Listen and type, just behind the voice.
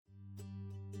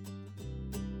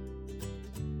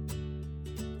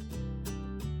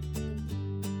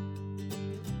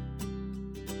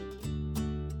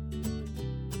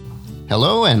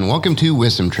Hello and welcome to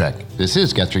Wisdom Trek. This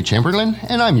is Guthrie Chamberlain,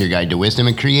 and I'm your guide to wisdom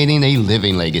and creating a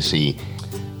living legacy.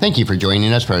 Thank you for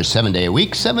joining us for our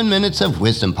 7-day-a-week, 7 Minutes of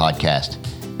Wisdom podcast.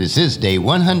 This is day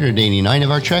 189 of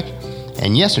our trek,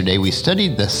 and yesterday we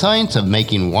studied the science of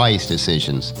making wise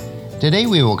decisions. Today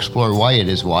we will explore why it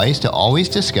is wise to always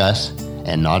discuss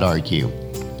and not argue.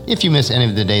 If you miss any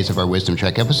of the days of our Wisdom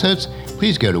Trek episodes,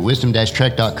 please go to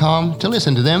wisdom-trek.com to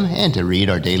listen to them and to read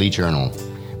our daily journal.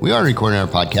 We are recording our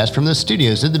podcast from the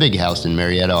studios at the Big House in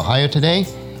Marietta, Ohio today.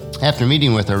 After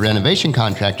meeting with our renovation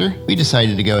contractor, we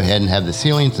decided to go ahead and have the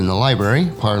ceilings in the library,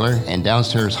 parlor, and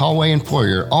downstairs hallway and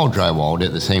foyer all drywalled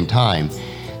at the same time,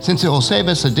 since it will save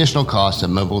us additional costs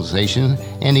of mobilization,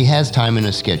 and he has time in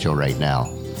his schedule right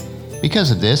now.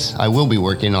 Because of this, I will be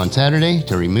working on Saturday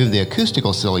to remove the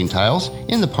acoustical ceiling tiles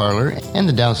in the parlor and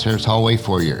the downstairs hallway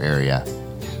foyer area.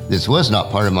 This was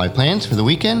not part of my plans for the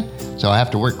weekend, so I'll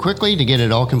have to work quickly to get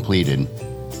it all completed.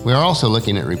 We are also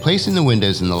looking at replacing the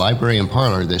windows in the library and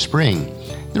parlor this spring.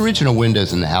 The original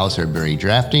windows in the house are very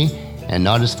drafty and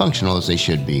not as functional as they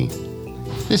should be.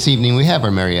 This evening we have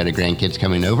our Marietta grandkids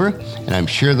coming over, and I'm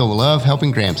sure they'll love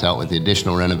helping Gramps out with the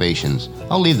additional renovations.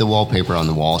 I'll leave the wallpaper on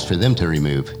the walls for them to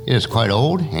remove. It is quite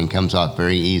old and comes off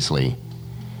very easily.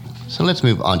 So let's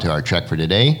move on to our trek for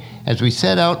today, as we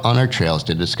set out on our trails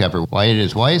to discover why it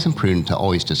is wise and prudent to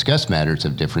always discuss matters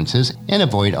of differences and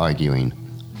avoid arguing.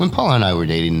 When Paula and I were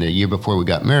dating the year before we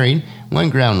got married, one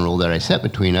ground rule that I set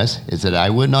between us is that I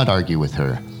would not argue with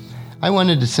her. I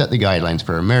wanted to set the guidelines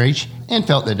for our marriage and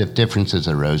felt that if differences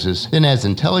arose, then as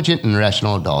intelligent and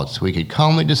rational adults, we could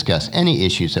calmly discuss any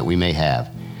issues that we may have.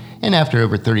 And after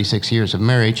over 36 years of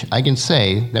marriage, I can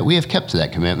say that we have kept to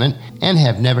that commitment and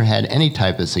have never had any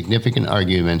type of significant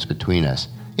arguments between us.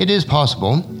 It is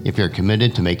possible if you're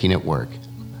committed to making it work.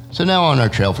 So now on our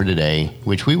trail for today,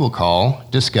 which we will call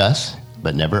Discuss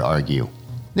But Never Argue.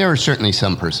 There are certainly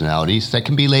some personalities that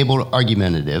can be labeled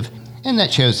argumentative, and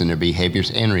that shows in their behaviors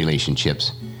and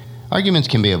relationships. Arguments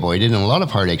can be avoided and a lot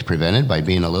of heartaches prevented by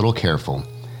being a little careful.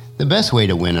 The best way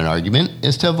to win an argument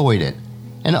is to avoid it.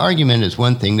 An argument is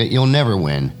one thing that you'll never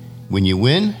win. When you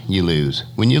win, you lose.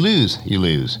 When you lose, you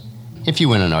lose. If you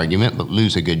win an argument but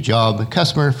lose a good job,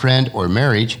 customer, friend, or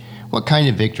marriage, what kind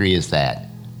of victory is that?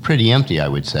 Pretty empty, I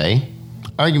would say.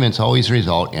 Arguments always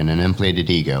result in an inflated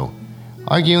ego.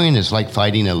 Arguing is like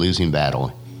fighting a losing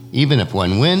battle. Even if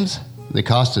one wins, the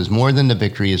cost is more than the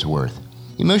victory is worth.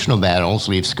 Emotional battles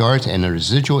leave scars and a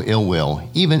residual ill will,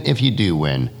 even if you do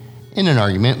win. In an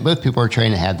argument, both people are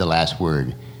trying to have the last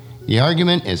word. The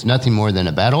argument is nothing more than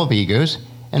a battle of egos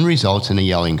and results in a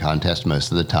yelling contest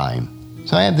most of the time.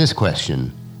 So I have this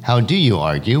question. How do you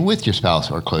argue with your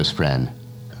spouse or close friend?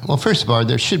 Well, first of all,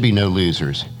 there should be no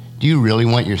losers. Do you really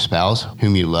want your spouse,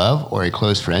 whom you love, or a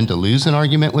close friend to lose an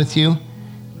argument with you?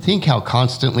 Think how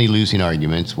constantly losing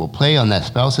arguments will play on that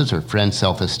spouse's or friend's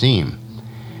self-esteem.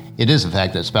 It is the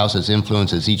fact that spouses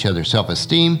influences each other's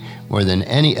self-esteem more than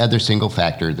any other single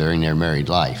factor during their married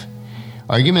life.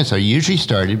 Arguments are usually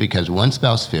started because one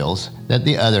spouse feels that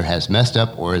the other has messed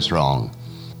up or is wrong.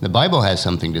 The Bible has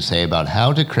something to say about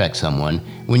how to correct someone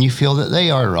when you feel that they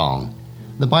are wrong.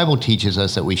 The Bible teaches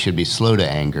us that we should be slow to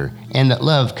anger, and that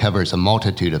love covers a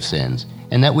multitude of sins,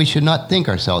 and that we should not think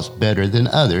ourselves better than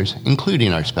others,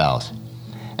 including our spouse.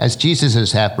 As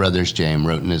Jesus' half-brothers James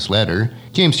wrote in his letter,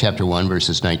 James chapter 1,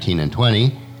 verses 19 and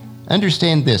 20,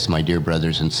 "Understand this, my dear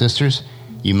brothers and sisters,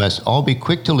 you must all be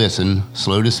quick to listen,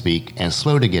 slow to speak, and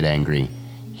slow to get angry.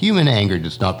 Human anger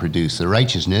does not produce the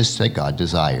righteousness that God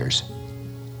desires."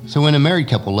 So when a married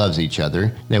couple loves each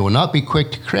other, they will not be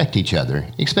quick to correct each other,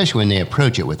 especially when they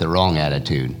approach it with the wrong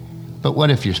attitude. But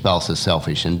what if your spouse is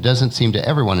selfish and doesn't seem to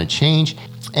ever want to change,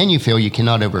 and you feel you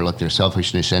cannot overlook their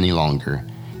selfishness any longer?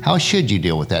 How should you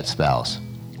deal with that spouse?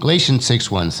 Galatians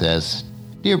 6:1 says,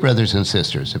 "Dear brothers and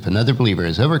sisters, if another believer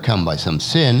is overcome by some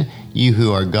sin, you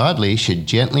who are godly should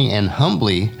gently and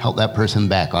humbly help that person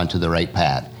back onto the right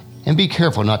path, and be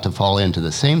careful not to fall into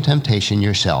the same temptation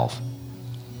yourself."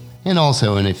 And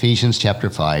also in Ephesians chapter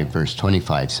 5, verse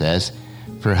 25 says,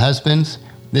 "For husbands,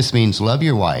 this means love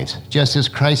your wives, just as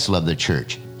Christ loved the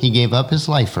church. He gave up his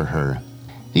life for her."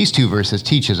 These two verses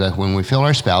teach us that when we feel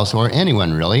our spouse, or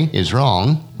anyone really, is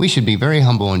wrong, we should be very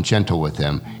humble and gentle with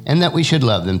them, and that we should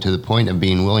love them to the point of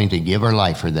being willing to give our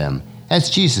life for them,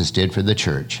 as Jesus did for the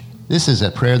church. This is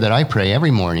a prayer that I pray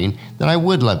every morning, that I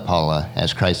would love Paula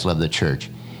as Christ loved the church.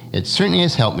 It certainly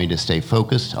has helped me to stay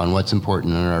focused on what's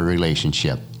important in our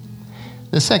relationship.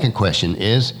 The second question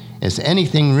is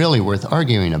anything really worth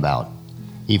arguing about?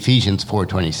 Ephesians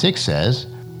 4:26 says,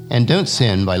 "And don't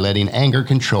sin by letting anger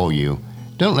control you.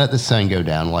 Don't let the sun go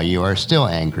down while you are still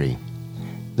angry."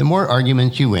 The more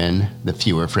arguments you win, the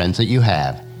fewer friends that you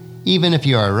have. Even if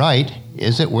you are right,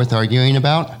 is it worth arguing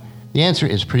about? The answer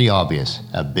is pretty obvious,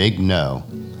 a big no.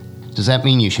 Does that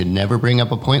mean you should never bring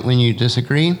up a point when you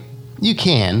disagree? You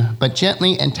can, but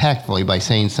gently and tactfully by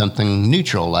saying something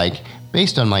neutral like,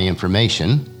 based on my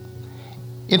information.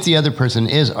 If the other person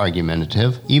is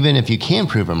argumentative, even if you can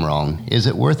prove them wrong, is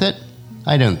it worth it?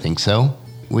 I don't think so.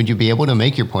 Would you be able to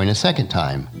make your point a second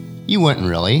time? You wouldn't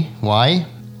really. Why?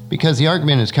 Because the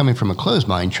argument is coming from a closed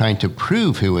mind trying to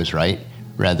prove who is right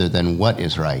rather than what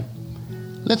is right.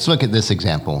 Let's look at this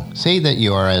example. Say that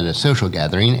you are at a social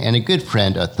gathering and a good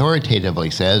friend authoritatively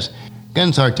says,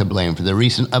 guns are to blame for the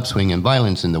recent upswing in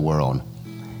violence in the world.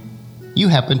 You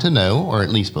happen to know, or at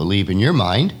least believe in your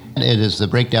mind, that it is the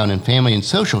breakdown in family and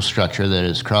social structure that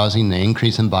is causing the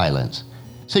increase in violence.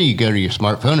 So you go to your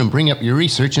smartphone and bring up your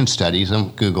research and studies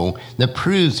on Google that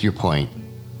proves your point.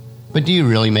 But do you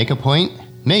really make a point?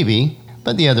 Maybe,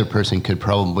 but the other person could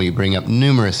probably bring up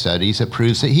numerous studies that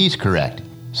proves that he's correct.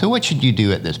 So what should you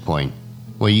do at this point?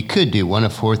 Well, you could do one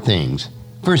of four things.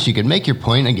 First, you could make your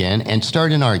point again and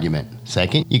start an argument.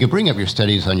 Second, you could bring up your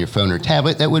studies on your phone or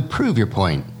tablet that would prove your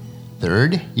point.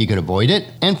 Third, you could avoid it.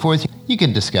 And fourth, you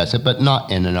could discuss it, but not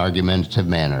in an argumentative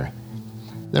manner.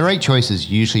 The right choice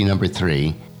is usually number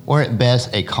 3, or at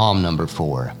best a calm number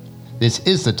 4. This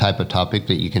is the type of topic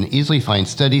that you can easily find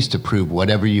studies to prove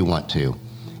whatever you want to.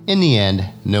 In the end,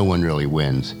 no one really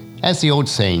wins. As the old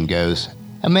saying goes,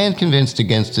 a man convinced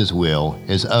against his will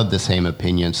is of the same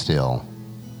opinion still.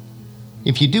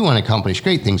 If you do want to accomplish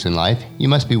great things in life, you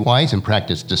must be wise and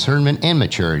practice discernment and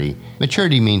maturity.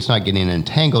 Maturity means not getting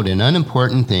entangled in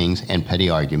unimportant things and petty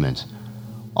arguments.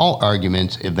 All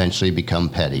arguments eventually become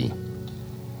petty.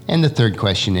 And the third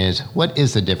question is, what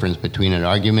is the difference between an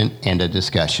argument and a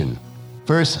discussion?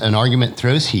 First, an argument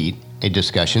throws heat, a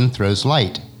discussion throws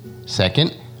light.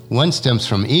 Second, one stems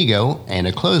from ego and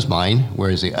a closed mind,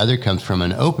 whereas the other comes from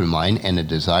an open mind and a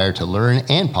desire to learn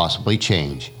and possibly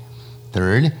change.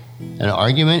 Third, an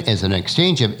argument is an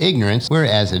exchange of ignorance,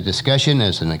 whereas a discussion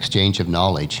is an exchange of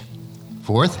knowledge.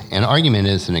 Fourth, an argument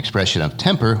is an expression of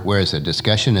temper, whereas a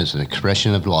discussion is an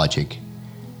expression of logic.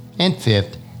 And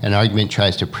fifth, an argument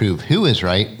tries to prove who is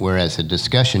right, whereas a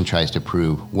discussion tries to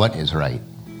prove what is right.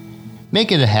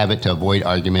 Make it a habit to avoid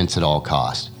arguments at all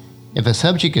costs. If a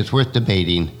subject is worth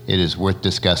debating, it is worth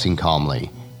discussing calmly.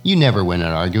 You never win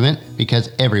an argument because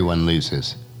everyone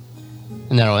loses.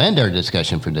 And that'll end our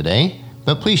discussion for today.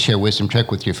 But please share Wisdom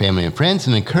Trek with your family and friends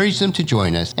and encourage them to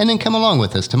join us, and then come along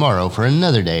with us tomorrow for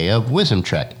another day of Wisdom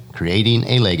Trek, Creating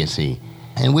a Legacy.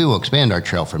 And we will expand our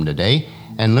trail from today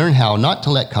and learn how not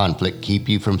to let conflict keep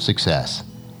you from success.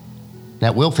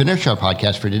 That will finish our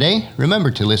podcast for today. Remember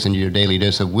to listen to your daily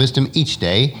dose of wisdom each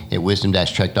day at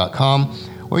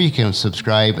wisdom-trek.com, or you can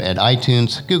subscribe at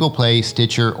iTunes, Google Play,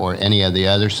 Stitcher, or any of the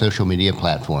other social media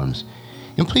platforms.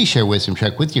 And please share Wisdom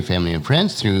Trek with your family and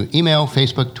friends through email,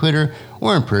 Facebook, Twitter,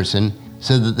 or in person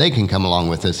so that they can come along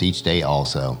with us each day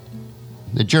also.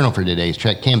 The journal for today's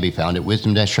trek can be found at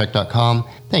wisdom-trek.com.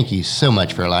 Thank you so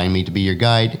much for allowing me to be your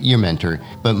guide, your mentor,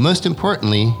 but most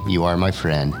importantly, you are my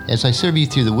friend, as I serve you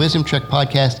through the Wisdom Trek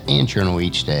podcast and journal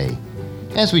each day.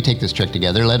 As we take this trek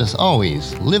together, let us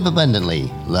always live abundantly,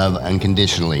 love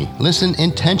unconditionally, listen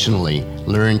intentionally,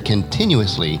 learn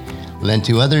continuously, lend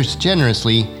to others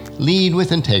generously, lead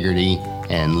with integrity,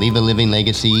 and leave a living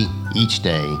legacy each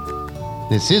day.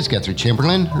 This is Guthrie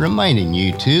Chamberlain reminding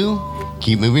you to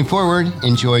keep moving forward,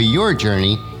 enjoy your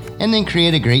journey, and then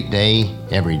create a great day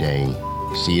every day.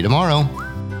 See you tomorrow.